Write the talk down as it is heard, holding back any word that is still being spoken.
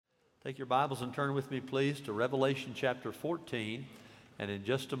Take your Bibles and turn with me, please, to Revelation chapter 14. And in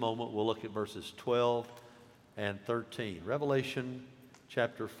just a moment, we'll look at verses 12 and 13. Revelation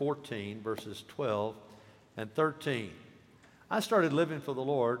chapter 14, verses 12 and 13. I started living for the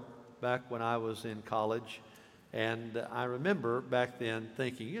Lord back when I was in college. And I remember back then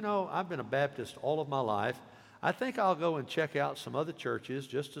thinking, I've been a Baptist all of my life. I think I'll go and check out some other churches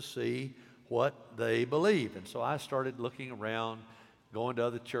just to see what they believe. And so I started looking around, going to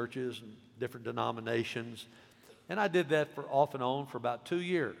other churches and different denominations. And I did that off and on for about 2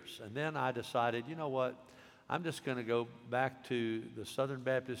 years. And then I decided, I'm just going to go back to the Southern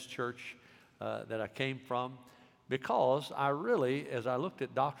Baptist Church that I came from, because I really, as I looked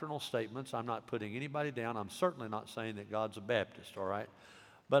at doctrinal statements, I'm not putting anybody down. I'm certainly not saying that God's a Baptist, all right?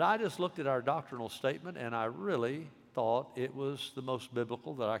 But I just looked at our doctrinal statement, and I really thought it was the most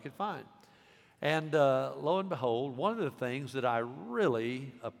biblical that I could find. And lo and behold, one of the things that I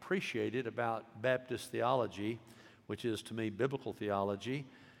really appreciated about Baptist theology, which is to me biblical theology,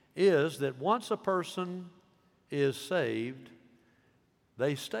 is that once a person is saved,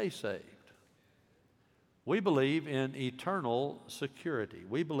 they stay saved. We believe in eternal security.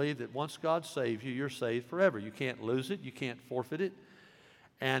 We believe that once God saves you, you're saved forever. You can't lose it. You can't forfeit it.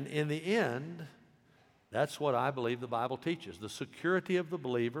 And in the end, that's what I believe the Bible teaches. The security of the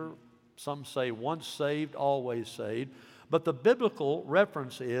believer. Some say once saved, always saved. But the biblical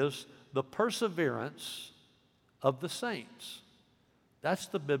reference is the perseverance of the saints. That's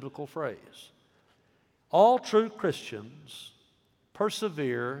the biblical phrase. All true Christians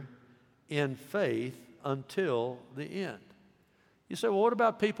persevere in faith until the end. You say, well, what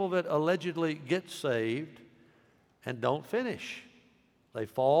about people that allegedly get saved and don't finish? They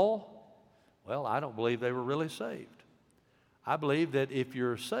fall? Well, I don't believe they were really saved. I believe that if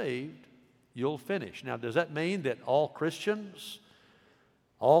you're saved, you'll finish. Now, does that mean that all Christians,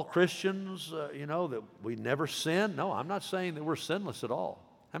 that we never sin? No, I'm not saying that we're sinless at all.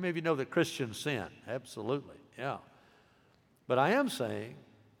 How many of you know that Christians sin? Absolutely, yeah. But I am saying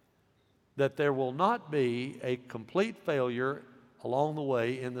that there will not be a complete failure along the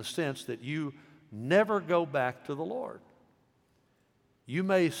way, in the sense that you never go back to the Lord. You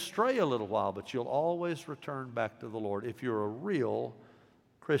may stray a little while, but you'll always return back to the Lord if you're a real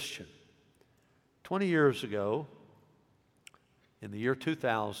Christian. 20 years ago, in the year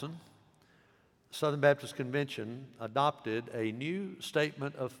 2000, the Southern Baptist Convention adopted a new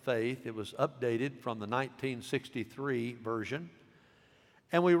statement of faith. It was updated from the 1963 version.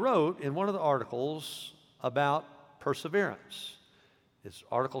 And we wrote in one of the articles about perseverance. It's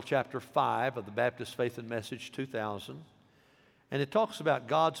Article Chapter 5 of the Baptist Faith and Message 2000. And it talks about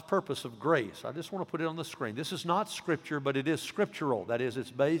God's purpose of grace. I just want to put it on the screen. This is not Scripture, but it is scriptural. That is, it's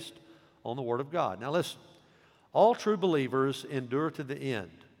based on the Word of God. Now listen, all true believers endure to the end.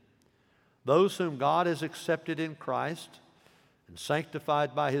 Those whom God has accepted in Christ and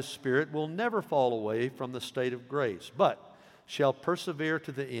sanctified by His Spirit will never fall away from the state of grace, but shall persevere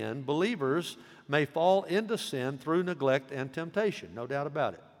to the end. Believers may fall into sin through neglect and temptation, no doubt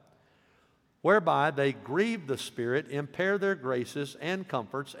about it, whereby they grieve the Spirit, impair their graces and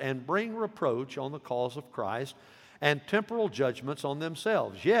comforts, and bring reproach on the cause of Christ and temporal judgments on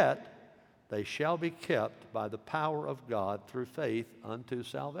themselves. Yet they shall be kept by the power of God through faith unto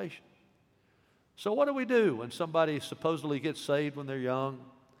salvation. So what do we do when somebody supposedly gets saved when they're young,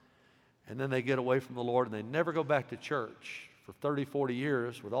 and then they get away from the Lord and they never go back to church for 30, 40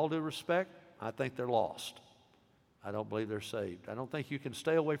 years? With all due respect, I think they're lost. I don't believe they're saved. I don't think you can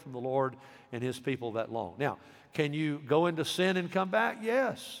stay away from the Lord and His people that long. Now, can you go into sin and come back?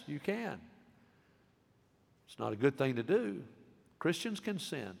 Yes, you can. It's not a good thing to do. Christians can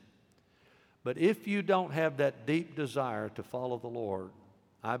sin. But if you don't have that deep desire to follow the Lord,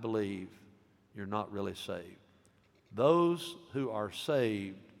 I believe you're not really saved. Those who are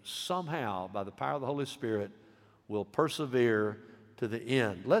saved somehow by the power of the Holy Spirit will persevere to the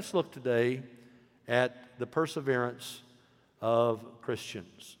end. Let's look today at the perseverance of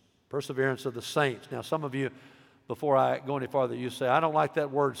Christians, perseverance of the saints. Now, some of you, before I go any farther, you say, I don't like that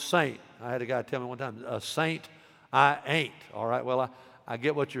word saint. I had a guy tell me one time, a saint I ain't. All right, well, I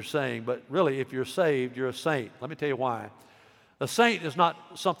get what you're saying, but really, if you're saved, you're a saint. Let me tell you why. A saint is not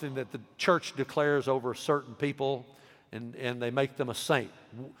something that the church declares over certain people and they make them a saint.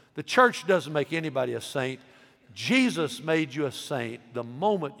 The church doesn't make anybody a saint. Jesus made you a saint the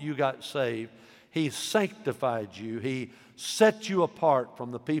moment you got saved. He sanctified you. He set you apart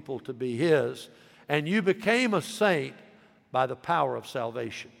from the people to be His. And you became a saint by the power of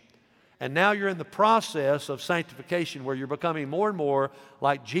salvation. And now you're in the process of sanctification, where you're becoming more and more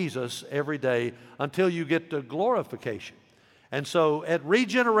like Jesus every day until you get to glorification. And so at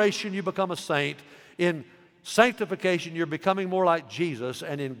regeneration, you become a saint. In sanctification, you're becoming more like Jesus.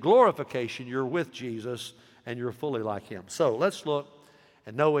 And in glorification, you're with Jesus and you're fully like Him. So let's look,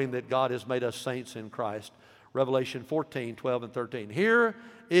 and knowing that God has made us saints in Christ, Revelation 14, 12, and 13. Here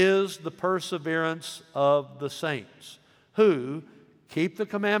is the perseverance of the saints who keep the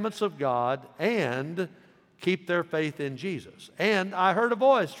commandments of God and keep their faith in Jesus. And I heard a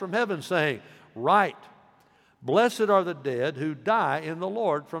voice from heaven saying, "Write, blessed are the dead who die in the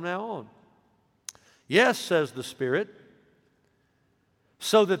Lord from now on." Yes, says the Spirit,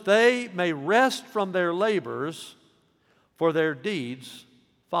 so that they may rest from their labors, for their deeds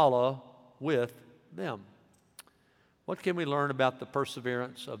follow with them. What can we learn about the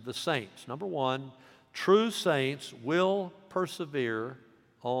perseverance of the saints? Number one, true saints will persevere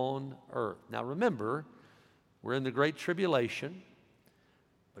on earth. Now remember, we're in the Great Tribulation,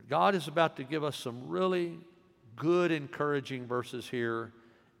 but God is about to give us some really good, encouraging verses here,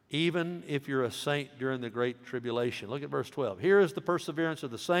 even if you're a saint during the Great Tribulation. Look at verse 12. Here is the perseverance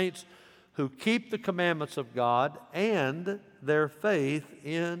of the saints who keep the commandments of God and their faith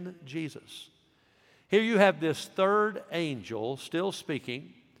in Jesus. Here you have this third angel still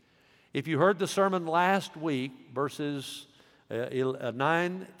speaking. If you heard the sermon last week, verses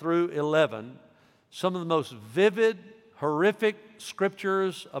 9 through 11, some of the most vivid, horrific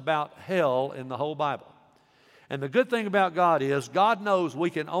scriptures about hell in the whole Bible. And the good thing about God is God knows we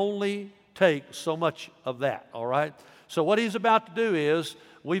can only take so much of that, all right? So what He's about to do is,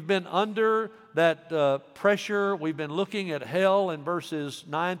 we've been under that pressure. We've been looking at hell in verses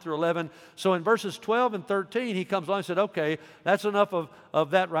 9 through 11. So in verses 12 and 13, He comes on and said, okay, that's enough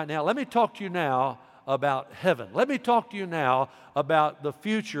of that right now. Let me talk to you now about heaven. Let me talk to you now about the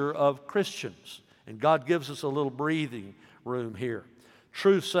future of Christians. And God gives us a little breathing room here.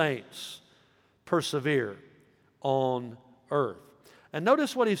 True saints persevere on earth. And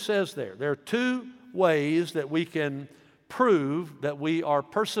notice what He says there. There are two ways that we can prove that we are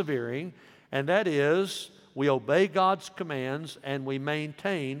persevering, and that is we obey God's commands and we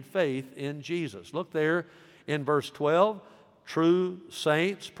maintain faith in Jesus. Look there in verse 12. True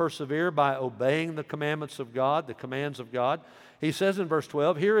saints persevere by obeying the commandments of God, the commands of God. He says in verse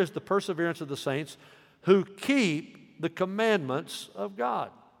 12, here is the perseverance of the saints who keep the commandments of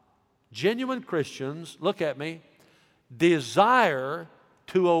God. Genuine Christians, look at me, desire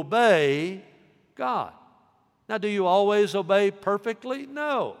to obey God. Now, do you always obey perfectly?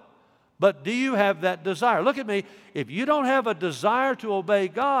 No. But do you have that desire? Look at me. If you don't have a desire to obey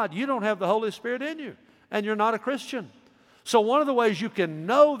God, you don't have the Holy Spirit in you, and you're not a Christian. So one of the ways you can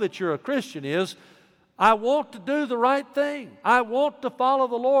know that you're a Christian is, I want to do the right thing. I want to follow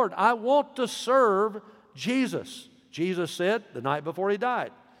the Lord. I want to serve Jesus. Jesus said the night before He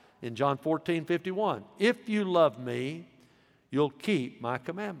died in John 14:51, if you love me, you'll keep my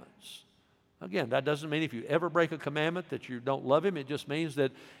commandments. Again, that doesn't mean if you ever break a commandment that you don't love Him. It just means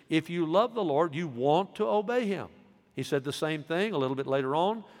that if you love the Lord, you want to obey Him. He said the same thing a little bit later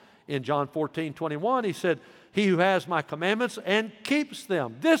on in John 14:21. He said, he who has my commandments and keeps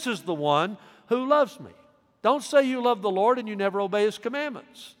them, this is the one who loves me. Don't say you love the Lord and you never obey His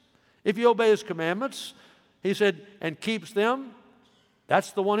commandments. If you obey His commandments, He said, and keeps them,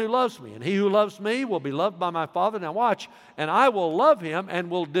 that's the one who loves me. And he who loves me will be loved by my Father. Now watch. And I will love him and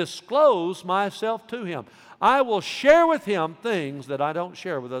will disclose myself to him. I will share with him things that I don't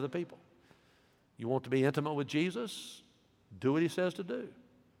share with other people. You want to be intimate with Jesus? Do what He says to do.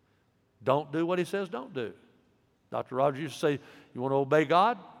 Don't do what He says don't do. Dr. Rogers used to say, you want to obey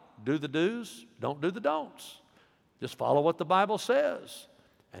God? Do the do's, don't do the don'ts. Just follow what the Bible says.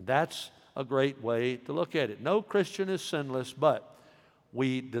 And that's a great way to look at it. No Christian is sinless, but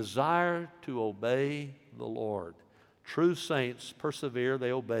we desire to obey the Lord. True saints persevere,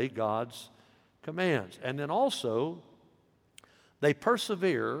 they obey God's commands. And then also, they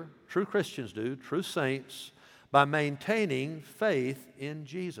persevere, true Christians do, true saints, by maintaining faith in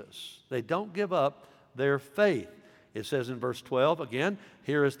Jesus. They don't give up their faith. It says in verse 12, again,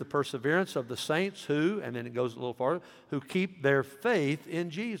 here is the perseverance of the saints who, and then it goes a little farther, who keep their faith in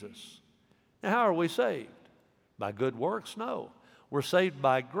Jesus. Now, how are we saved? By good works? No. We're saved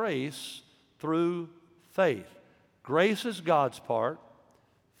by grace through faith. Grace is God's part.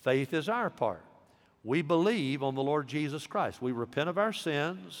 Faith is our part. We believe on the Lord Jesus Christ. We repent of our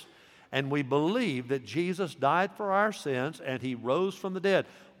sins, and we believe that Jesus died for our sins, and He rose from the dead.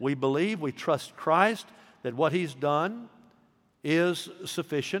 We believe, we trust Christ, that what He's done is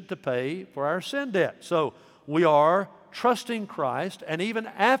sufficient to pay for our sin debt. So we are trusting Christ, and even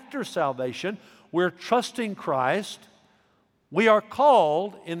after salvation, we're trusting Christ. We are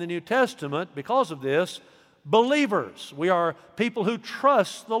called in the New Testament, because of this, believers. We are people who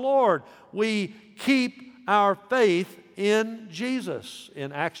trust the Lord. We keep our faith in Jesus.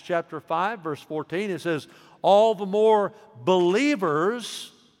 In Acts chapter 5, verse 14, it says, all the more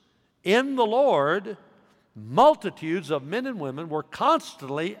believers in the Lord, multitudes of men and women were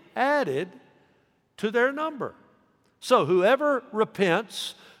constantly added to their number. So whoever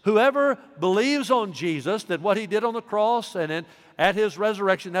repents, whoever believes on Jesus, that what He did on the cross and at His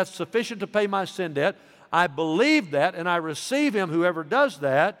resurrection, that's sufficient to pay my sin debt, I believe that and I receive Him. Whoever does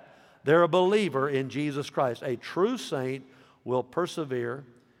that, they're a believer in Jesus Christ. A true saint will persevere.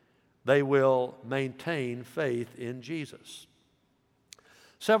 They will maintain faith in Jesus.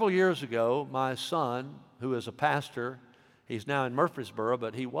 Several years ago, my son, who is a pastor, he's now in Murfreesboro,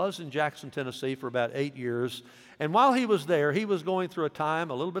 but he was in Jackson, Tennessee for about 8 years. And while he was there, he was going through a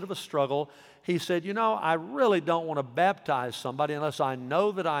time, a little bit of a struggle. He said, I really don't want to baptize somebody unless I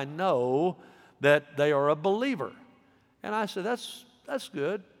know that they are a believer. And I said, that's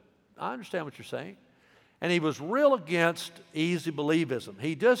good. I understand what you're saying. And he was real against easy believism.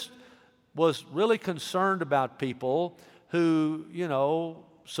 He just was really concerned about people who,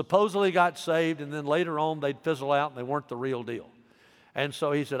 supposedly got saved and then later on they'd fizzle out and they weren't the real deal. And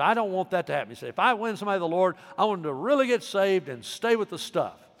so he said, I don't want that to happen. He said, if I win somebody to the Lord, I want them to really get saved and stay with the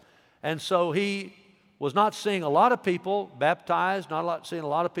stuff. And so he was not seeing a lot of people baptized, seeing a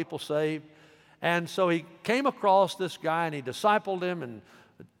lot of people saved. And so he came across this guy and he discipled him and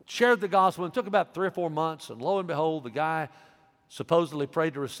shared the gospel. And it took about 3 or 4 months, and lo and behold, the guy supposedly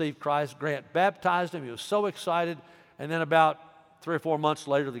prayed to receive Christ. Grant baptized him. He was so excited. And then about 3 or 4 months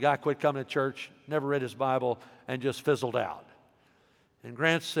later, the guy quit coming to church, never read his Bible, and just fizzled out. And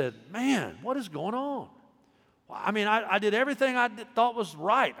Grant said, man, what is going on? I did everything I thought was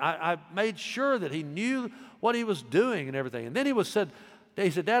right. I made sure that he knew what he was doing and everything. And then he said,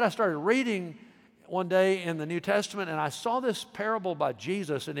 Dad, I started reading one day in the New Testament, and I saw this parable by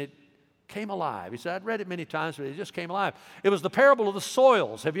Jesus, and it came alive. He said, I'd read it many times, but it just came alive. It was the parable of the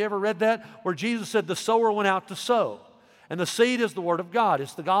soils. Have you ever read that? Where Jesus said the sower went out to sow. And the seed is the Word of God.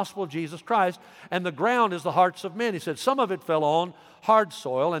 It's the gospel of Jesus Christ. And the ground is the hearts of men. He said some of it fell on hard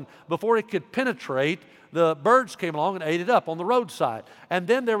soil, and before it could penetrate, the birds came along and ate it up on the roadside. And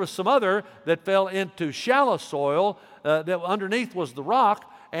then there was some other that fell into shallow soil that underneath was the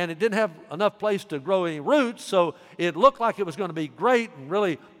rock, and it didn't have enough place to grow any roots, so it looked like it was going to be great and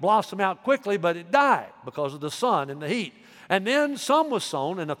really blossom out quickly, but it died because of the sun and the heat. And then some was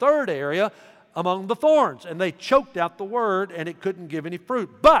sown in a third area among the thorns, and they choked out the word, and it couldn't give any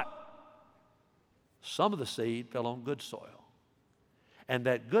fruit. But some of the seed fell on good soil, and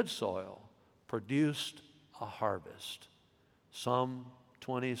that good soil produced a harvest. Some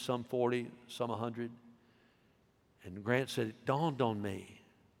 20, some 40, some 100. And Grant said, it dawned on me,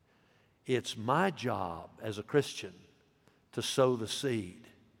 it's my job as a Christian to sow the seed.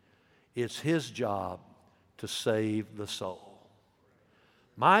 It's his job to save the soul.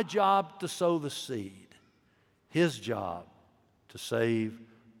 My job to sow the seed. His job to save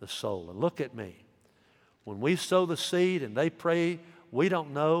the soul. And look at me. When we sow the seed and they pray, we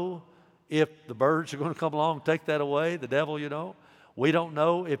don't know if the birds are going to come along and take that away, the devil, We don't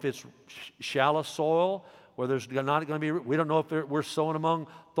know if it's shallow soil where there's not going to be, we don't know if we're sowing among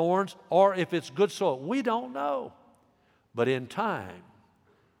thorns or if it's good soil. We don't know. But in time,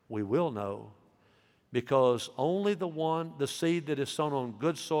 we will know, because only the seed that is sown on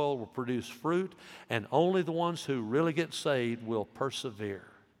good soil will produce fruit, and only the ones who really get saved will persevere.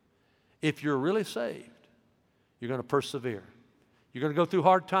 If you're really saved, you're going to persevere. You're going to go through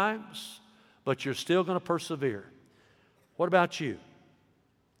hard times, but you're still going to persevere. What about you?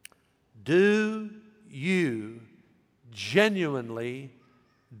 Do you genuinely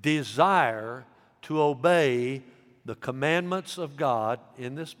desire to obey the commandments of God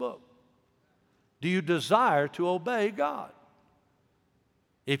in this book? Do you desire to obey God?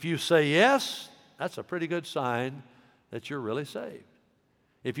 If you say yes, that's a pretty good sign that you're really saved.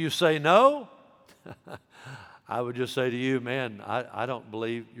 If you say no, I would just say to you, man, I don't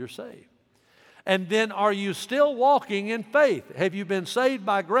believe you're saved. And then, are you still walking in faith? Have you been saved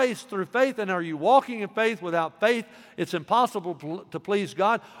by grace through faith, and are you walking in faith? Without faith, it's impossible to please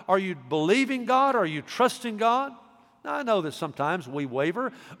God. Are you believing God? Are you trusting God? Now, I know that sometimes we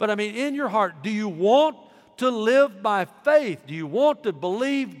waver, but in your heart, do you want to live by faith? Do you want to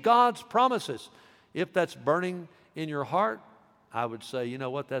believe God's promises? If that's burning in your heart, I would say, you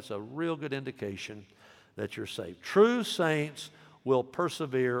know what, that's a real good indication that you're saved. True saints will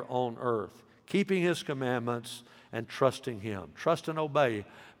persevere on earth, keeping His commandments and trusting Him. Trust and obey.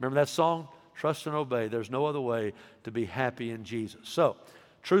 Remember that song? Trust and obey. There's no other way to be happy in Jesus. So,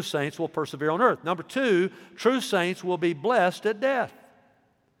 true saints will persevere on earth. Number two, true saints will be blessed at death.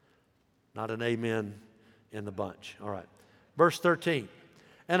 Not an amen in the bunch. All right. Verse 13.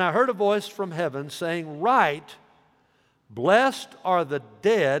 And I heard a voice from heaven saying, write, blessed are the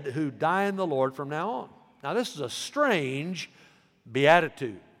dead who die in the Lord from now on. Now this is a strange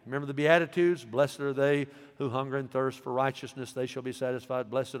beatitude. Remember the Beatitudes? Blessed are they who hunger and thirst for righteousness, they shall be satisfied.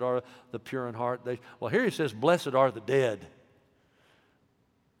 Blessed are the pure in heart. Well, here he says, blessed are the dead.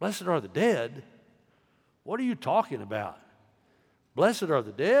 Blessed are the dead? What are you talking about? Blessed are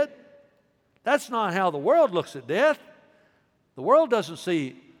the dead? That's not how the world looks at death. The world doesn't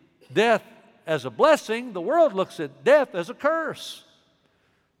see death as a blessing. The world looks at death as a curse.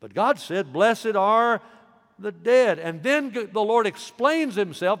 But God said, blessed are the dead. And then the Lord explains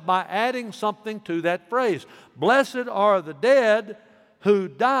himself by adding something to that phrase. Blessed are the dead who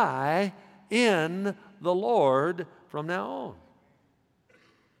die in the Lord from now on.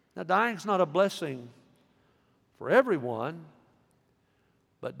 Now, dying's not a blessing for everyone,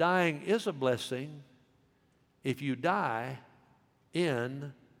 but dying is a blessing if you die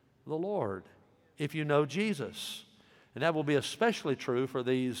in the Lord, if you know Jesus. And that will be especially true for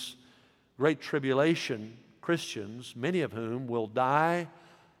these great tribulation Christians, many of whom will die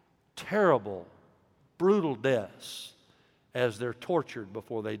terrible, brutal deaths as they're tortured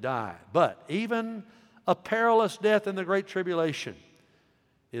before they die. But even a perilous death in the great tribulation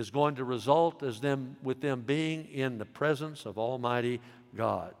is going to result with them being in the presence of Almighty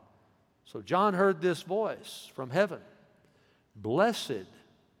God. So John heard this voice from heaven. Blessed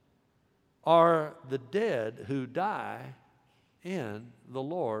are the dead who die in the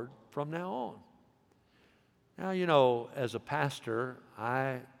Lord from now on. Now, you know, as a pastor,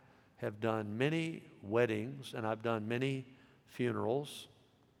 I have done many weddings and I've done many funerals.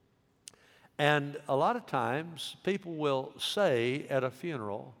 And a lot of times people will say at a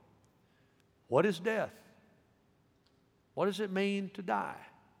funeral, what is death? What does it mean to die?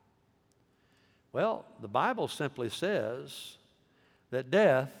 Well, the Bible simply says that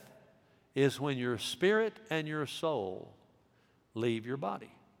death is when your spirit and your soul leave your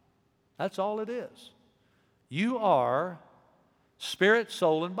body. That's all it is. You are spirit,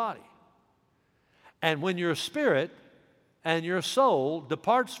 soul, and body. And when your spirit and your soul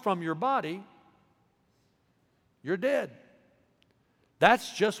departs from your body, you're dead.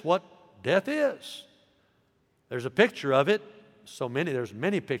 That's just what death is. There's a picture of it. There's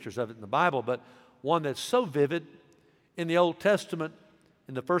many pictures of it in the Bible, but one that's so vivid in the Old Testament,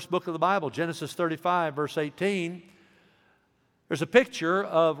 in the first book of the Bible, Genesis 35, verse 18, there's a picture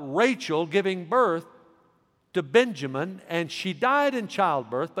of Rachel giving birth to Benjamin, and she died in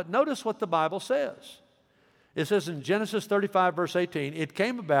childbirth, but notice what the Bible says. It says in Genesis 35, verse 18, it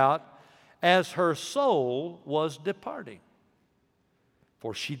came about as her soul was departing,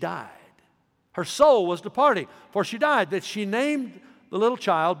 for she died. Her soul was departing, for she died, that she named the little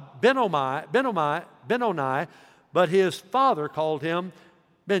child Benoni, but his father called him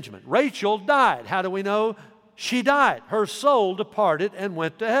Benjamin. Rachel died. How do we know? She died. Her soul departed and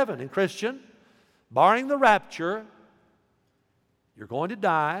went to heaven. And Christian, barring the rapture, you're going to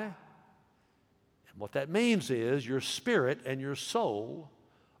die. And what that means is your spirit and your soul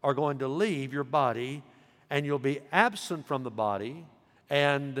are going to leave your body, and you'll be absent from the body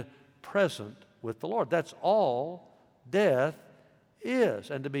and present with the Lord. That's all death is.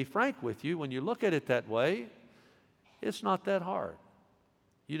 And to be frank with you, when you look at it that way, it's not that hard.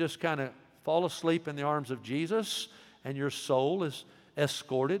 You just kind of fall asleep in the arms of Jesus, and your soul is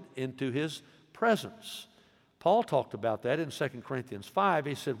escorted into His presence. Paul talked about that in 2 Corinthians 5.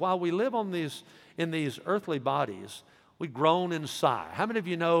 He said, while we live in these earthly bodies, we groan and sigh. How many of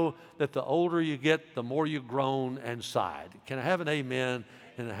you know that the older you get, the more you groan and sigh? Can I have an amen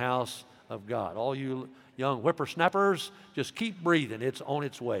in the house of God? All you young whippersnappers, just keep breathing. It's on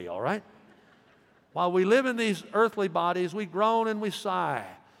its way, all right? While we live in these earthly bodies, we groan and we sigh.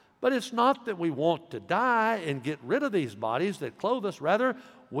 But it's not that we want to die and get rid of these bodies that clothe us. Rather,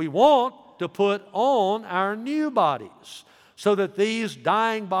 we want to put on our new bodies so that these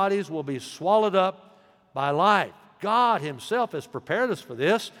dying bodies will be swallowed up by life. God Himself has prepared us for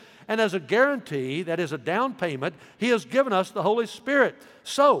this, and as a guarantee, that is a down payment, He has given us the Holy Spirit.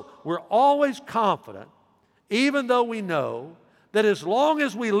 So, we're always confident, even though we know that as long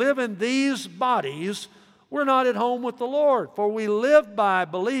as we live in these bodies, we're not at home with the Lord, for we live by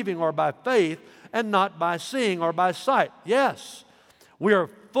believing or by faith and not by seeing or by sight. Yes, we are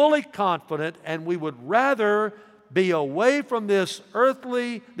fully confident, and we would rather be away from these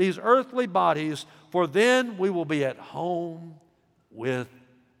earthly bodies, for then we will be at home with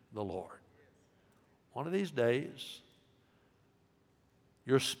the Lord. One of these days,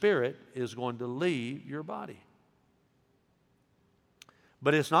 your spirit is going to leave your body.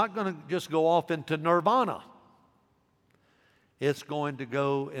 But it's not going to just go off into nirvana. It's going to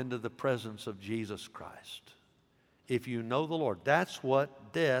go into the presence of Jesus Christ. If you know the Lord, that's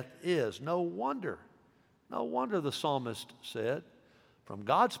what death is. No wonder the psalmist said, from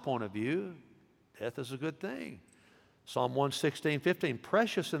God's point of view, death is a good thing. Psalm 116:15,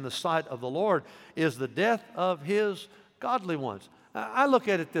 precious in the sight of the Lord is the death of His godly ones. I look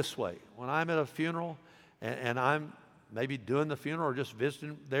at it this way. When I'm at a funeral and I'm maybe doing the funeral or just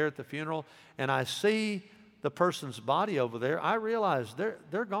visiting there at the funeral, and I see the person's body over there, I realize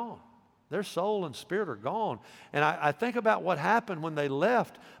they're gone. Their soul and spirit are gone. And I think about what happened when they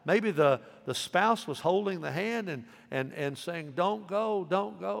left. Maybe the spouse was holding the hand and saying, don't go,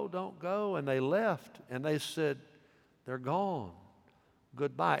 don't go, don't go. And they left and they said, they're gone.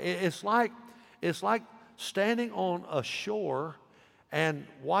 Goodbye. It's like standing on a shore and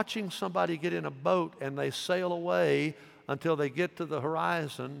watching somebody get in a boat and they sail away until they get to the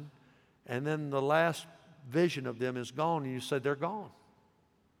horizon, and then the last vision of them is gone, and you say, they're gone.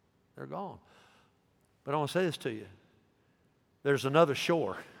 They're gone. But I want to say this to you. There's another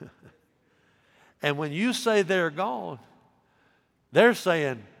shore. And when you say they're gone, they're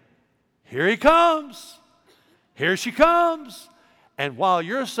saying, here he comes. Here she comes. And while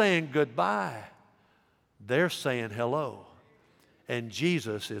you're saying goodbye, they're saying hello. And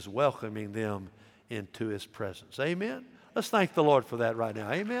Jesus is welcoming them into His presence. Amen? Let's thank the Lord for that right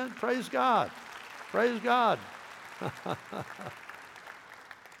now. Amen? Praise God. Praise God.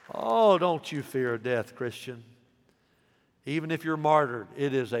 Oh, don't you fear death, Christian. Even if you're martyred,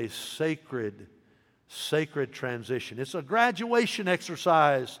 it is a sacred transition. It's a graduation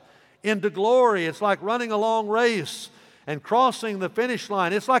exercise into glory. It's like running a long race and crossing the finish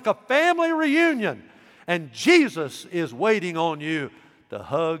line. It's like a family reunion. And Jesus is waiting on you to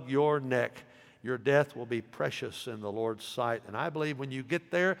hug your neck. Your death will be precious in the Lord's sight. And I believe when you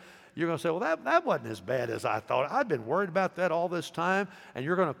get there, you're going to say, well, that wasn't as bad as I thought. I've been worried about that all this time. And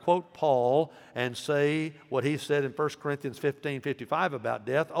you're going to quote Paul and say what he said in 1 Corinthians 15:55 about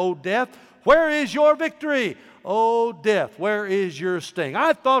death. Oh, death, where is your victory? Oh, death, where is your sting?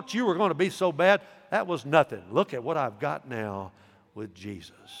 I thought you were going to be so bad. That was nothing. Look at what I've got now with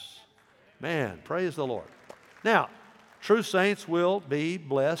Jesus. Man, praise the Lord. Now, true saints will be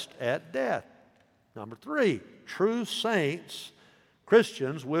blessed at death. Number 3, true saints,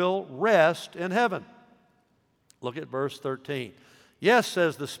 Christians, will rest in heaven. Look at verse 13. Yes,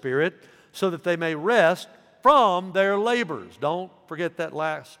 says the Spirit, so that they may rest from their labors. Don't forget that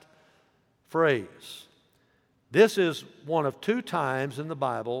last phrase. This is one of 2 times in the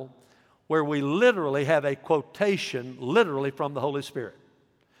Bible where we literally have a quotation literally from the Holy Spirit.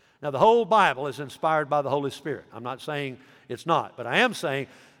 Now, the whole Bible is inspired by the Holy Spirit. I'm not saying it's not, but I am saying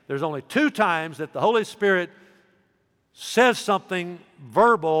there's only 2 times that the Holy Spirit says something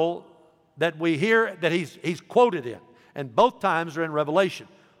verbal that we hear that he's quoted in. And both times are in Revelation.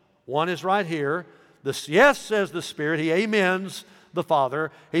 One is right here. Yes, says the Spirit. He amens the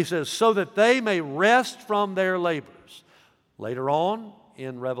Father. He says, so that they may rest from their labors. Later on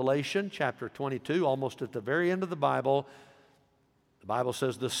in Revelation chapter 22, almost at the very end of the Bible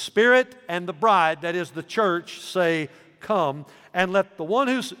says, the Spirit and the bride, that is the church, say, come. And let the one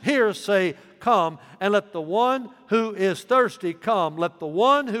who hears say, come. And let the one who is thirsty come. Let the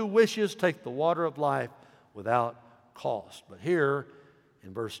one who wishes take the water of life without cost. But here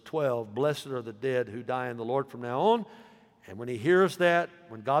in verse 12, blessed are the dead who die in the Lord from now on. And when he hears that,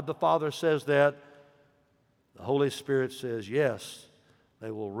 when God the Father says that, the Holy Spirit says, yes,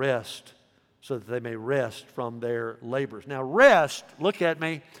 they will rest so that they may rest from their labors. Now, rest, look at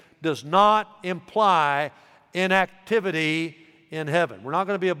me, does not imply inactivity in heaven. We're not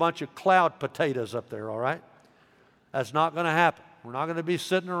going to be a bunch of cloud potatoes up there, all right? That's not going to happen. We're not going to be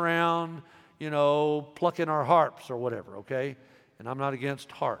sitting around, plucking our harps or whatever, okay? And I'm not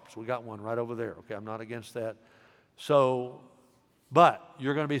against harps. We got one right over there, okay? I'm not against that. So, but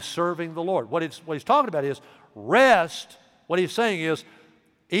you're going to be serving the Lord. What he's talking about is rest. What he's saying is,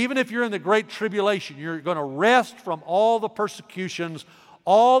 even if you're in the great tribulation, you're going to rest from all the persecutions,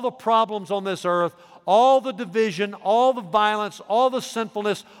 all the problems on this earth, all the division, all the violence, all the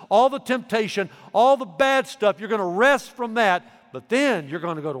sinfulness, all the temptation, all the bad stuff. You're going to rest from that, but then you're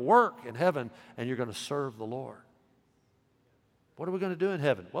going to go to work in heaven and you're going to serve the Lord. What are we going to do in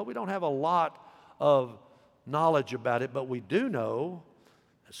heaven? Well, we don't have a lot of knowledge about it, but we do know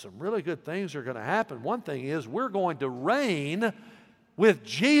that some really good things are going to happen. One thing is we're going to reign with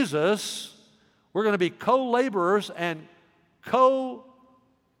Jesus. We're going to be co-laborers and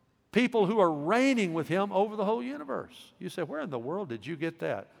people who are reigning with him over the whole universe. You say, where in the world did you get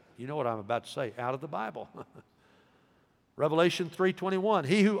that? You know what I'm about to say, out of the Bible. Revelation 3:21,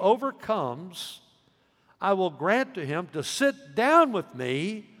 he who overcomes, I will grant to him to sit down with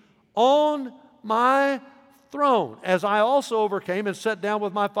me on my throne, as I also overcame and sat down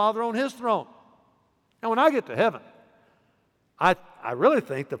with my Father on his throne. Now, when I get to heaven, I really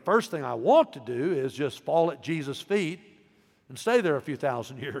think the first thing I want to do is just fall at Jesus' feet and stay there a few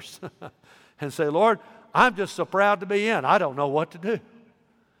thousand years and say, Lord, I'm just so proud to be in. I don't know what to do.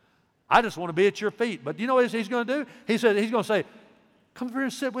 I just want to be at your feet. But you know what he's going to do? He said he's going to say, come over here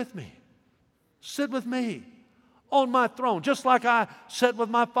and sit with me. Sit with me on my throne, just like I sat with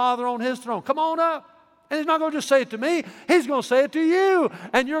my Father on his throne. Come on up. And he's not going to just say it to me. He's going to say it to you.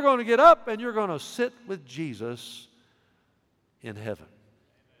 And you're going to get up and you're going to sit with Jesus in heaven.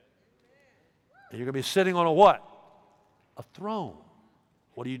 And you're going to be sitting on a what? A throne.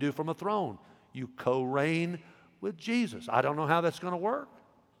 What do you do from a throne? You co-reign with Jesus. I don't know how that's going to work.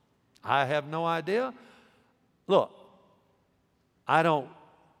 I have no idea. Look, I don't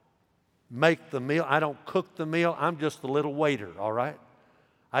make the meal. I don't cook the meal. I'm just the little waiter, all right?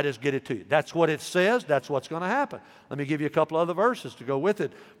 I just get it to you. That's what it says. That's what's going to happen. Let me give you a couple other verses to go with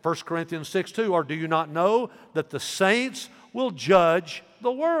it. 1 Corinthians 6:2, or do you not know that the saints will judge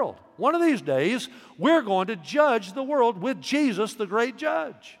the world? One of these days, we're going to judge the world with Jesus, the great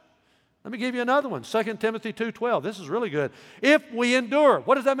judge. Let me give you another one, 2 Timothy 2:12. This is really good. If we endure,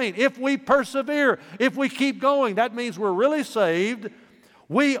 what does that mean? If we persevere, if we keep going, that means we're really saved.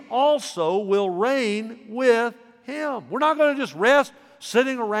 We also will reign with him. We're not going to just rest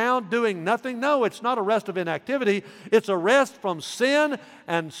sitting around doing nothing. No, it's not a rest of inactivity. It's a rest from sin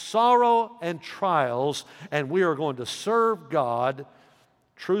and sorrow and trials, and we are going to serve God.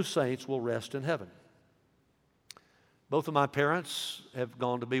 True saints will rest in heaven. Both of my parents have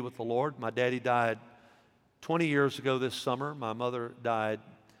gone to be with the Lord. My daddy died 20 years ago this summer. My mother died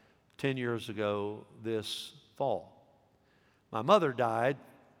 10 years ago this fall. My mother died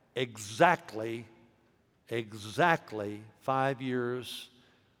exactly 5 years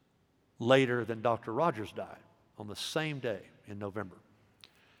later than Dr. Rogers died, on the same day in November.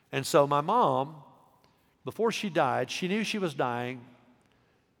 And so my mom, before she died, she knew she was dying,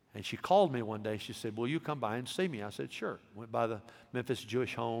 and she called me one day. She said, will you come by and see me? I said, sure. Went by the Memphis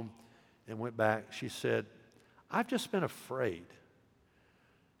Jewish home and went back. She said, I've just been afraid.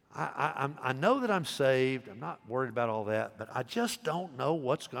 I know that I'm saved. I'm not worried about all that, but I just don't know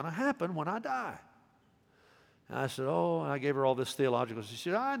what's going to happen when I die. And I said, oh, and I gave her all this theological. She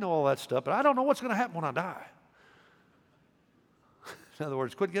said, I know all that stuff, but I don't know what's going to happen when I die. In other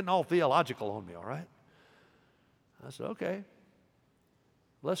words, quit getting all theological on me, all right? I said, okay,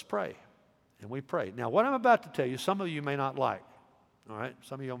 let's pray. And we prayed. Now, what I'm about to tell you, some of you may not like, all right?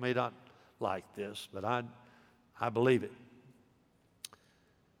 Some of you may not like this, but I believe it.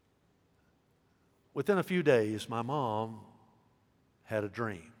 Within a few days, my mom had a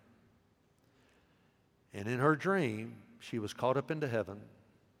dream. And in her dream, she was caught up into heaven,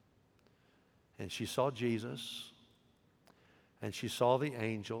 and she saw Jesus, and she saw the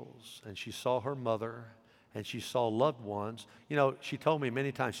angels, and she saw her mother, and she saw loved ones. You know, she told me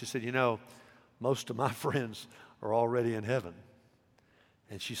many times, she said, you know, most of my friends are already in heaven.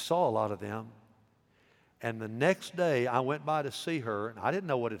 And she saw a lot of them. And the next day, I went by to see her, and I didn't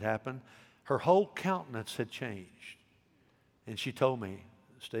know what had happened. Her whole countenance had changed. And she told me,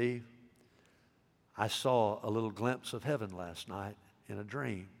 Steve, I saw a little glimpse of heaven last night in a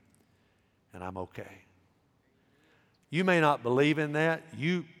dream, and I'm okay. You may not believe in that.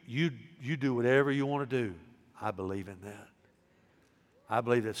 You do whatever you want to do. I believe in that. I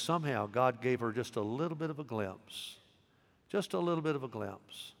believe that somehow God gave her just a little bit of a glimpse. Just a little bit of a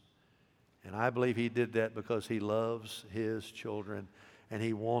glimpse. And I believe he did that because he loves his children and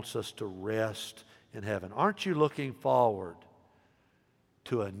he wants us to rest in heaven. Aren't you looking forward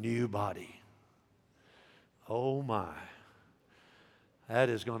to a new body? Oh my, that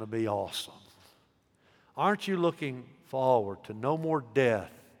is going to be awesome. Aren't you looking forward to no more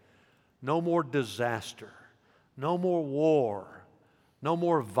death, no more disaster, no more war, no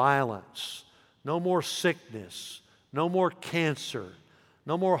more violence, no more sickness, no more cancer,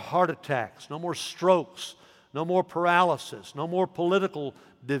 no more heart attacks, no more strokes, no more paralysis, no more political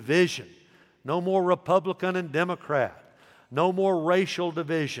division, no more Republican and Democrat, no more racial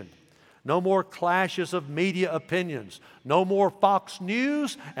division, no more clashes of media opinions, no more Fox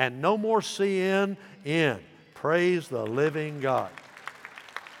News, and no more CNN. Praise the living God.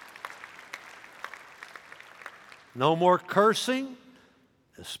 No more cursing,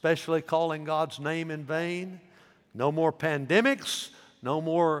 especially calling God's name in vain. No more pandemics, no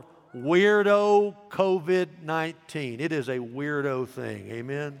more weirdo COVID-19. It is a weirdo thing.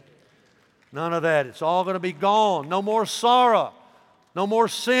 Amen? None of that. It's all going to be gone. No more sorrow. No more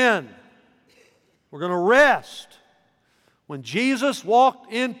sin. We're going to rest. When Jesus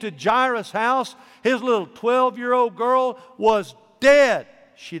walked into Jairus' house, his little 12-year-old girl was dead.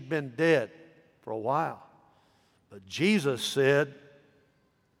 She'd been dead for a while. But Jesus said,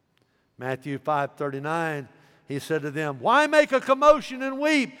 Matthew 5:39, He said to them, "Why make a commotion and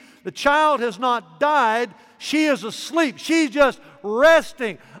weep? The child has not died. She is asleep. She's just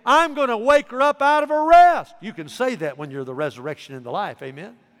resting. I'm going to wake her up out of her rest." You can say that when you're the resurrection and the life.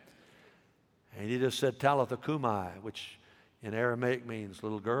 Amen? And He just said, "Talitha cumi," which in Aramaic means,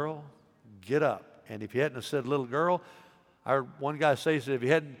 "Little girl, get up." And if He hadn't have said little girl, one guy says that if He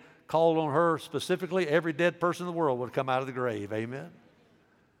hadn't called on her specifically, every dead person in the world would have come out of the grave. Amen?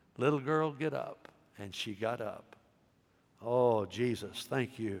 Little girl, get up. And she got up. Oh, Jesus,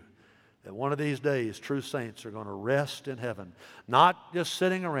 thank you that one of these days true saints are going to rest in heaven. Not just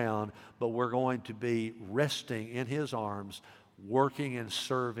sitting around, but we're going to be resting in His arms, working and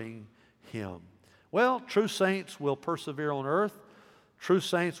serving Him. Well, true saints will persevere on earth. True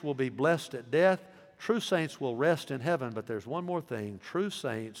saints will be blessed at death. True saints will rest in heaven. But there's one more thing. True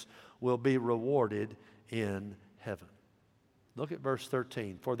saints will be rewarded in heaven. Look at verse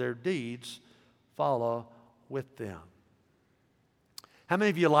 13. "For their deeds follow with them." How many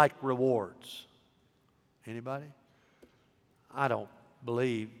of you like rewards? Anybody? I don't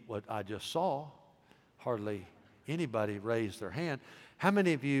believe what I just saw. Hardly anybody raised their hand. How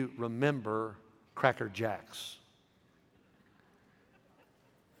many of you remember Cracker Jacks?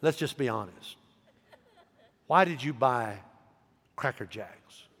 Let's just be honest. Why did you buy Cracker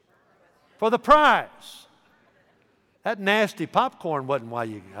Jacks? For the prize. That nasty popcorn wasn't why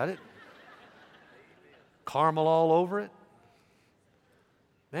you got it. Caramel all over it.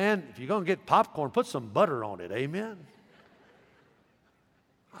 Man, if you're going to get popcorn, put some butter on it. Amen?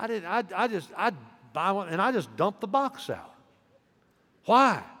 I'd buy one and I just dumped the box out.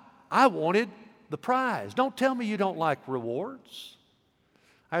 Why? I wanted the prize. Don't tell me you don't like rewards.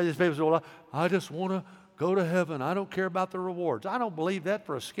 I hear these people say, "Well, I just want to go to heaven. I don't care about the rewards." I don't believe that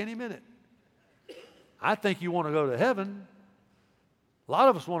for a skinny minute. I think you want to go to heaven. A lot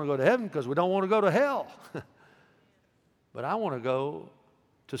of us want to go to heaven because we don't want to go to hell. But I want to go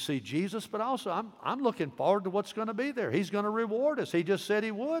to see Jesus, but also I'm looking forward to what's going to be there. He's going to reward us. He just said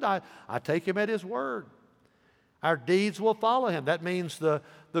He would. I take Him at His word. Our deeds will follow Him. That means the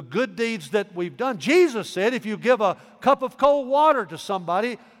good deeds that we've done. Jesus said, if you give a cup of cold water to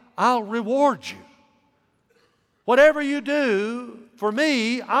somebody, I'll reward you. Whatever you do for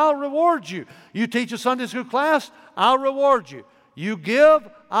me, I'll reward you. You teach a Sunday school class, I'll reward you. You give,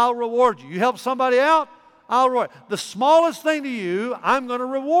 I'll reward you. You help somebody out, I'll reward you. The smallest thing to you, I'm going to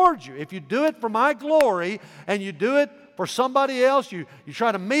reward you. If you do it for my glory and you do it for somebody else, you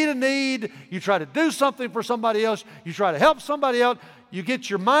try to meet a need, you try to do something for somebody else, you try to help somebody else, you get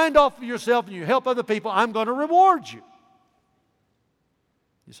your mind off of yourself and you help other people, I'm going to reward you.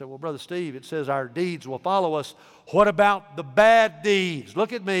 You say, "Well, Brother Steve, it says our deeds will follow us. What about the bad deeds?"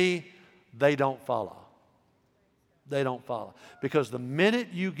 Look at me. They don't follow. They don't follow. Because the minute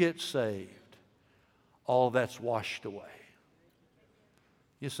you get saved, all that's washed away.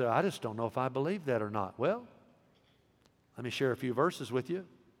 You say, "I just don't know if I believe that or not." Well, let me share a few verses with you.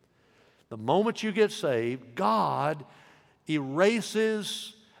 The moment you get saved, God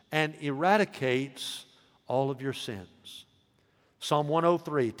erases and eradicates all of your sins. Psalm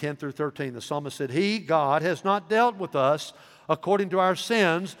 103, 10 through 13, the psalmist said, "He, God, has not dealt with us according to our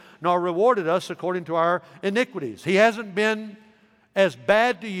sins, nor rewarded us according to our iniquities." He hasn't been as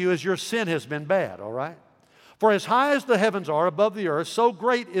bad to you as your sin has been bad, all right? "For as high as the heavens are above the earth, so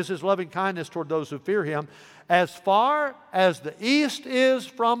great is His loving kindness toward those who fear Him. As far as the east is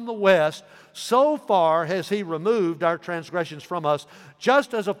from the west, so far has He removed our transgressions from us.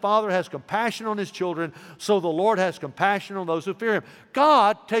 Just as a father has compassion on his children, so the Lord has compassion on those who fear Him."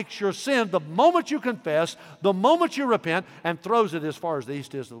 God takes your sin the moment you confess, the moment you repent, and throws it as far as the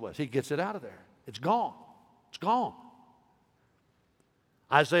east is to the west. He gets it out of there. It's gone. It's gone.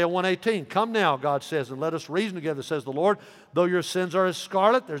 Isaiah 1:18, "Come now," God says, "and let us reason together, says the Lord. Though your sins are as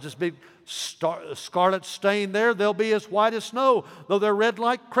scarlet," there's this big scarlet stain there, "they'll be as white as snow. Though they're red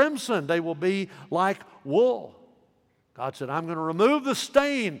like crimson, they will be like wool." God said, "I'm going to remove the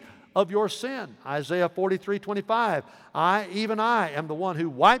stain of your sin." Isaiah 43:25, even I am the one who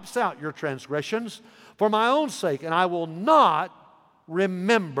wipes out your transgressions for my own sake, and I will not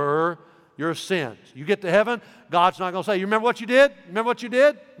remember your sins." You get to heaven, God's not going to say, "You remember what you did? Remember what you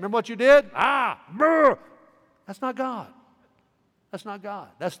did? Remember what you did? Brr." That's not God. That's not God.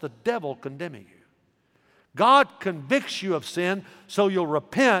 That's the devil condemning you. God convicts you of sin so you'll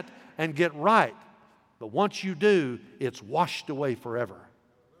repent and get right. But once you do, it's washed away forever.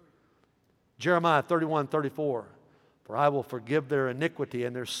 Jeremiah 31:34. For I will forgive their iniquity,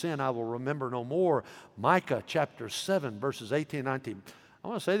 and their sin I will remember no more. Micah chapter 7, verses 18 and 19. I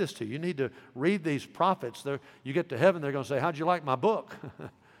want to say this to you. You need to read these prophets. You get to heaven, they're going to say, how'd you like my book?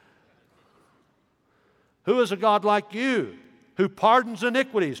 Who is a God like you, who pardons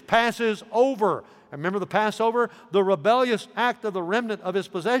iniquities, passes over? Remember the Passover? The rebellious act of the remnant of His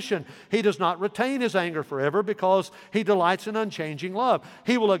possession. He does not retain His anger forever because He delights in unchanging love.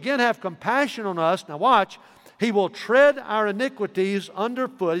 He will again have compassion on us. Now watch. He will tread our iniquities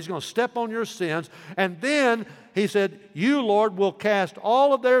underfoot. He's going to step on your sins. And then He said, you, Lord, will cast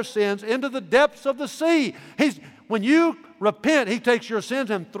all of their sins into the depths of the sea. When you repent, He takes your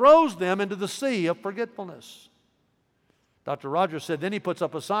sins and throws them into the sea of forgetfulness. Dr. Rogers said, then he puts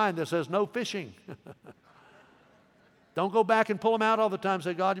up a sign that says, no fishing. Don't go back and pull them out all the time and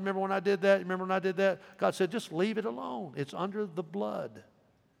say, God, you remember when I did that? You remember when I did that? God said, just leave it alone. It's under the blood.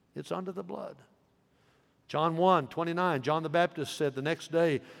 It's under the blood. John 1:29, John the Baptist said the next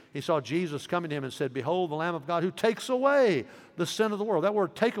day he saw Jesus coming to him and said, behold, the Lamb of God who takes away the sin of the world. That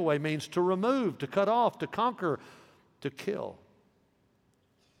word take away means to remove, to cut off, to conquer, to kill.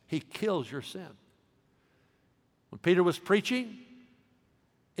 He kills your sin. When Peter was preaching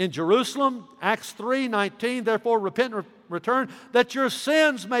in Jerusalem, Acts 3:19, therefore repent and return, that your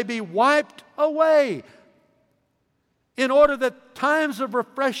sins may be wiped away, in order that times of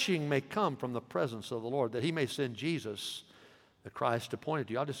refreshing may come from the presence of the Lord, that He may send Jesus, the Christ appointed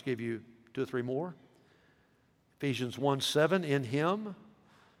to you. I'll just give you 2 or 3 more. Ephesians 1:7, in Him,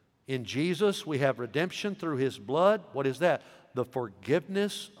 in Jesus, we have redemption through His blood. What is that? The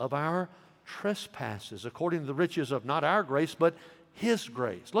forgiveness of our trespasses, according to the riches of not our grace, but His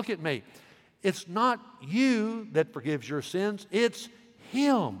grace. Look at me. It's not you that forgives your sins. It's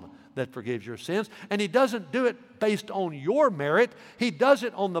Him that forgives your sins. And He doesn't do it based on your merit. He does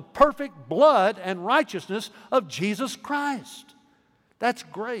it on the perfect blood and righteousness of Jesus Christ. That's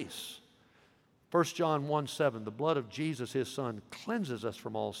grace. 1 John 1:7, the blood of Jesus, His Son, cleanses us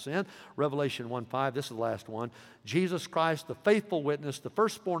from all sin. Revelation 1:5, this is the last one. Jesus Christ, the faithful witness, the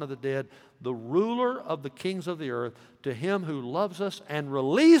firstborn of the dead, the ruler of the kings of the earth, to Him who loves us and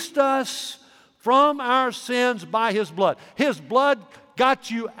released us from our sins by His blood. His blood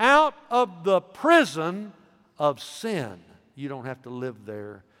got you out of the prison of sin. You don't have to live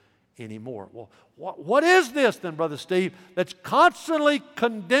there anymore. Well, what is this then, Brother Steve, that's constantly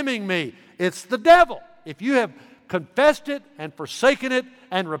condemning me? It's the devil. If you have confessed it and forsaken it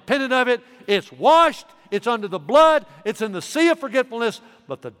and repented of it, it's washed, it's under the blood, it's in the sea of forgetfulness,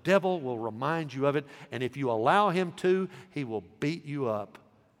 but the devil will remind you of it, and if you allow him to, he will beat you up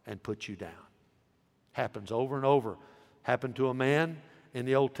and put you down. Happens over and over. Happened to a man in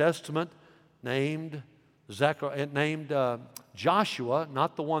the Old Testament named Joshua,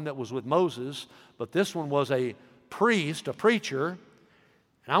 not the one that was with Moses, but this one was a priest, a preacher.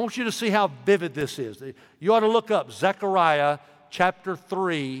 And I want you to see how vivid this is. You ought to look up Zechariah chapter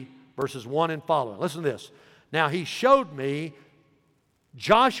 3, verses 1 and following. Listen to this. Now he showed me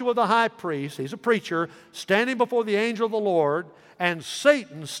Joshua the high priest, he's a preacher, standing before the angel of the Lord, and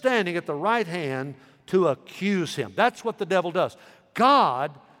Satan standing at the right hand to accuse him. That's what the devil does.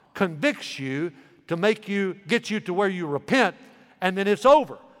 God convicts you to get you to where you repent, and then it's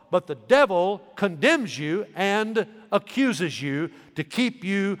over. But the devil condemns you and accuses you to keep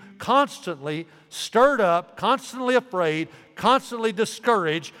you constantly stirred up, constantly afraid, constantly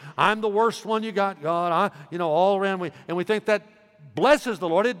discouraged. I'm the worst one you got, God. All around. And we think that blesses the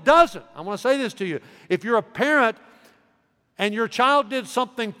Lord. It doesn't. I want to say this to you. If you're a parent and your child did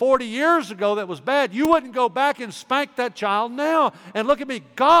something 40 years ago that was bad, you wouldn't go back and spank that child now. And look at me,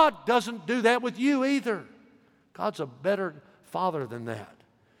 God doesn't do that with you either. God's a better father than that.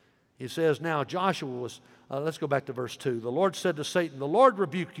 He says, now Joshua was, let's go back to verse 2. The Lord said to Satan, the Lord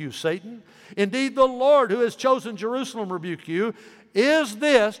rebuke you, Satan. Indeed, the Lord who has chosen Jerusalem rebuke you. Is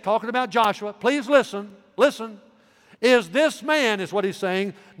this, talking about Joshua, please listen, is this man, is what he's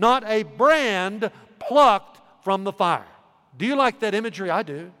saying, not a brand plucked from the fire? Do you like that imagery? I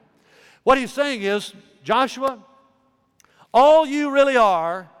do. What he's saying is, Joshua, all you really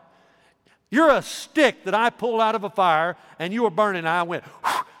are, you're a stick that I pulled out of a fire and you were burning and I went,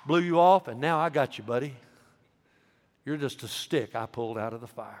 blew you off, and now I got you, buddy. You're just a stick I pulled out of the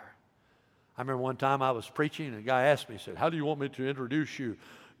fire. I remember one time I was preaching and a guy asked me, he said, how do you want me to introduce you? Do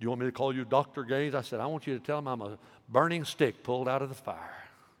you want me to call you Dr. Gaines? I said, I want you to tell him I'm a burning stick pulled out of the fire.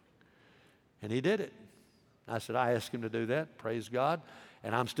 And he did it. I said, I asked him to do that, praise God.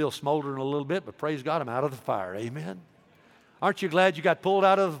 And I'm still smoldering a little bit, but praise God, I'm out of the fire, amen. Aren't you glad you got pulled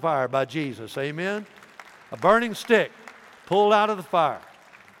out of the fire by Jesus, amen? A burning stick pulled out of the fire.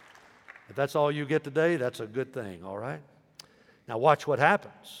 If that's all you get today, that's a good thing, all right? Now watch what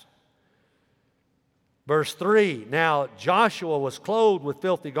happens. Verse 3, now Joshua was clothed with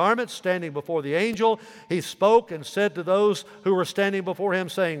filthy garments, standing before the angel. He spoke and said to those who were standing before him,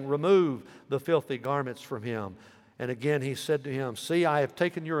 saying, remove the filthy garments from him. And again he said to him, see, I have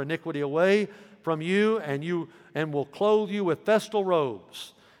taken your iniquity away from you, and will clothe you with festal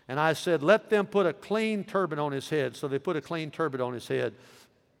robes. And I said, let them put a clean turban on his head. So they put a clean turban on his head,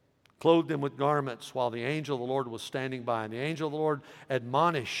 clothed him with garments, while the angel of the Lord was standing by. And the angel of the Lord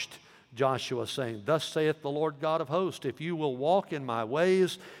admonished Joshua, saying, thus saith the Lord God of hosts, if you will walk in my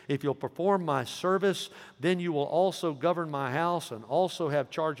ways, if you'll perform my service, then you will also govern my house and also have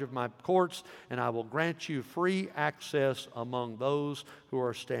charge of my courts, and I will grant you free access among those who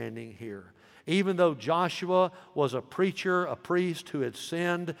are standing here. Even though Joshua was a preacher, a priest who had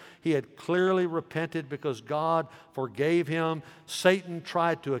sinned, he had clearly repented because God forgave him. Satan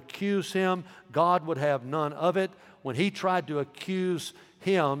tried to accuse him. God would have none of it. When he tried to accuse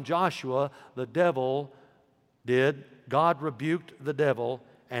him, Joshua, the devil did. God rebuked the devil.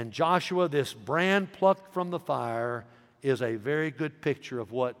 And Joshua, this brand plucked from the fire, is a very good picture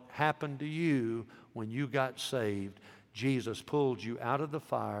of what happened to you when you got saved. Jesus pulled you out of the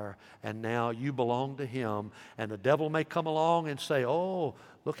fire, and now you belong to him. And the devil may come along and say, oh,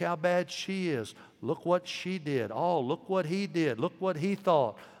 look how bad she is. Look what she did. Oh, look what he did. Look what he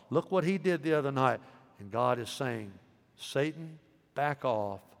thought. Look what he did the other night. And God is saying, Satan, back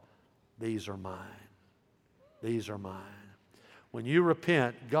off. These are mine. These are mine. When you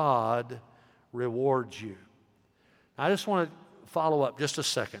repent, God rewards you. I just want to follow up just a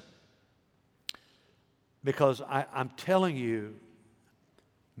second, because I'm telling you,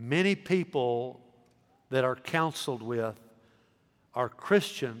 many people that are counseled with are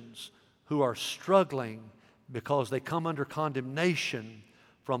Christians who are struggling because they come under condemnation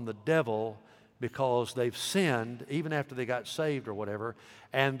from the devil because they've sinned even after they got saved or whatever,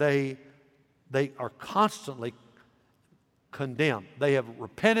 and they are constantly condemned. They have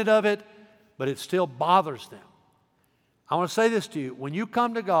repented of it, but it still bothers them. I want to say this to you. When you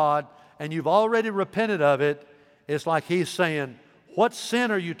come to God and you've already repented of it, it's like he's saying, what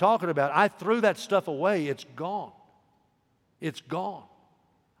sin are you talking about? I threw that stuff away. It's gone. It's gone.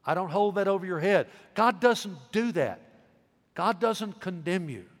 I don't hold that over your head. God doesn't do that. God doesn't condemn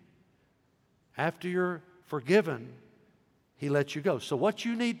you. After you're forgiven, he lets you go. So what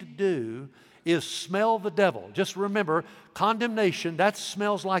you need to do is smell the devil. Just remember, condemnation, that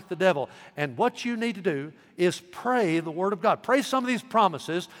smells like the devil. And what you need to do is pray the Word of God. Pray some of these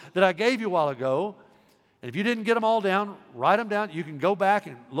promises that I gave you a while ago. And if you didn't get them all down, write them down. You can go back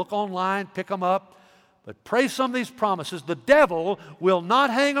and look online, pick them up. But pray some of these promises. The devil will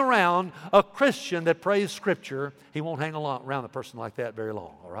not hang around a Christian that prays Scripture. He won't hang around a person like that very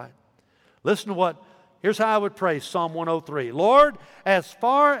long, all right? Listen to what, here's how I would pray Psalm 103. Lord, as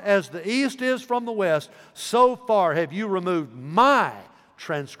far as the east is from the west, so far have you removed my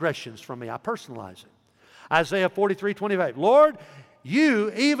transgressions from me. I personalize it. Isaiah 43:25. Lord,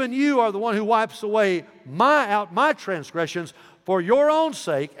 even you are the one who wipes away my transgressions for your own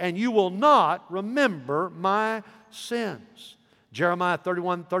sake, and you will not remember my sins. Jeremiah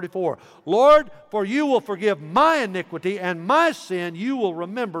 31:34. Lord, for you will forgive my iniquity, and my sin you will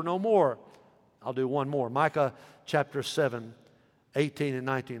remember no more. I'll do one more. Micah chapter 7, 18 and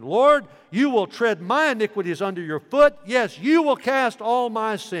 19. Lord, you will tread my iniquities under your foot. Yes, you will cast all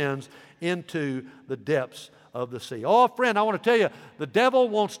my sins into the depths of the sea. Oh, friend, I want to tell you, the devil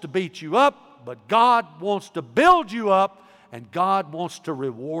wants to beat you up, but God wants to build you up, and God wants to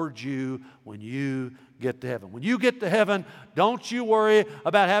reward you when you get to heaven. When you get to heaven, don't you worry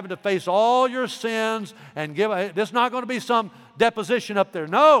about having to face all your sins and there's not going to be some deposition up there.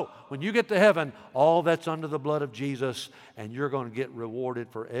 No, when you get to heaven, all that's under the blood of Jesus, and you're going to get rewarded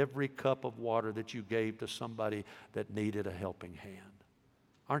for every cup of water that you gave to somebody that needed a helping hand.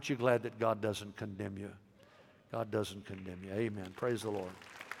 Aren't you glad that God doesn't condemn you? God doesn't condemn you. Amen. Praise the Lord.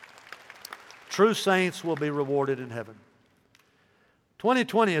 True saints will be rewarded in heaven.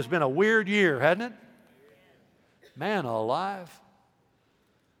 2020 has been a weird year, hasn't it? Man alive.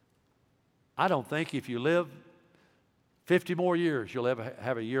 I don't think if you live 50 more years, you'll ever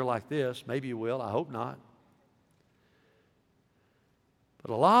have a year like this. Maybe you will. I hope not.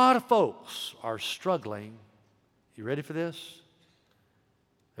 But a lot of folks are struggling. You ready for this?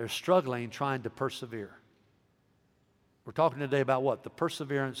 They're struggling trying to persevere. We're talking today about what? The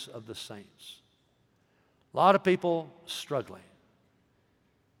perseverance of the saints. A lot of people struggling.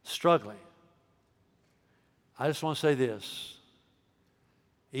 I just want to say this.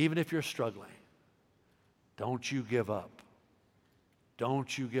 Even if you're struggling, don't you give up.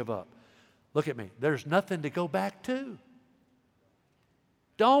 Don't you give up. Look at me. There's nothing to go back to.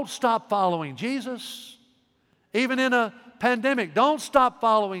 Don't stop following Jesus. Even in a pandemic, don't stop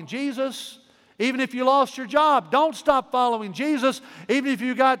following Jesus. Even if you lost your job, don't stop following Jesus. Even if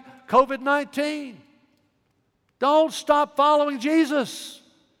you got COVID-19, don't stop following Jesus.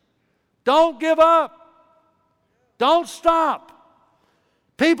 Don't give up. Don't stop.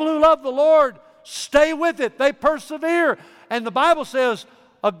 People who love the Lord stay with it. They persevere. And the Bible says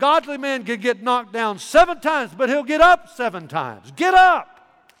a godly man can get knocked down 7 times, but he'll get up 7 times. Get up.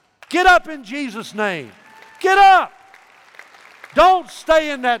 Get up in Jesus' name. Get up. Don't stay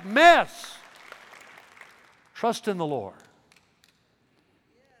in that mess. Trust in the Lord.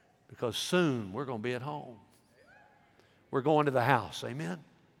 Because soon we're going to be at home. We're going to the house. Amen.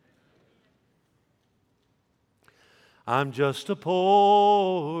 I'm just a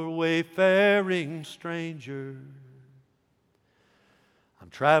poor wayfaring stranger. I'm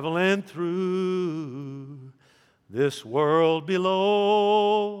traveling through this world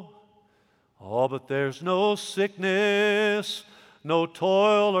below. Oh, but there's no sickness, no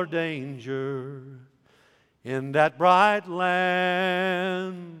toil or danger in that bright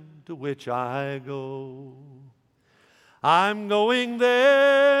land to which I go. I'm going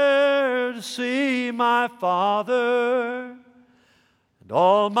there to see my Father and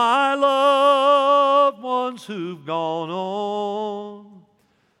all my loved ones who've gone on.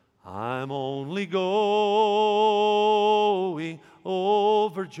 I'm only going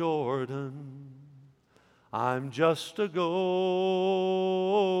over Jordan. I'm just a-going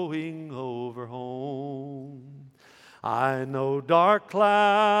over home. I know dark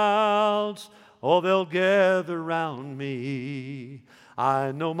clouds, oh, they'll gather round me.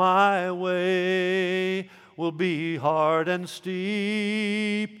 I know my way will be hard and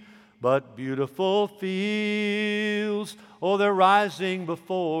steep, but beautiful fields, oh, they're rising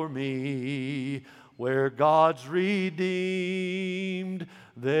before me, where God's redeemed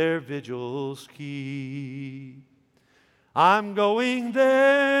their vigils keep. I'm going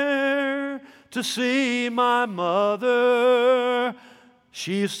there to see my mother.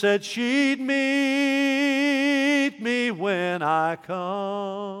 She said she'd meet me when I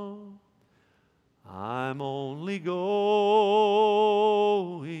come. I'm only going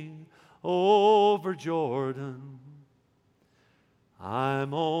over Jordan.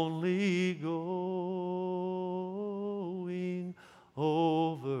 I'm only going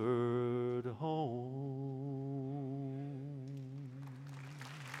over to home.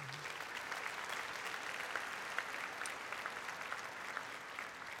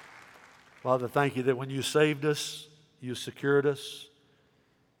 Father, thank you that when you saved us, you secured us,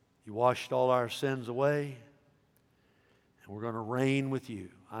 you washed all our sins away, and we're going to reign with you.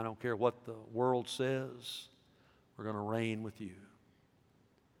 I don't care what the world says, we're going to reign with you.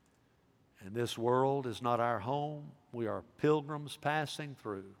 And this world is not our home. We are pilgrims passing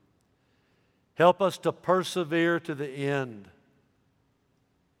through. Help us to persevere to the end,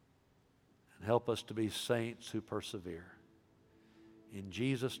 and help us to be saints who persevere. In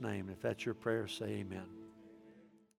Jesus' name, if that's your prayer, say amen.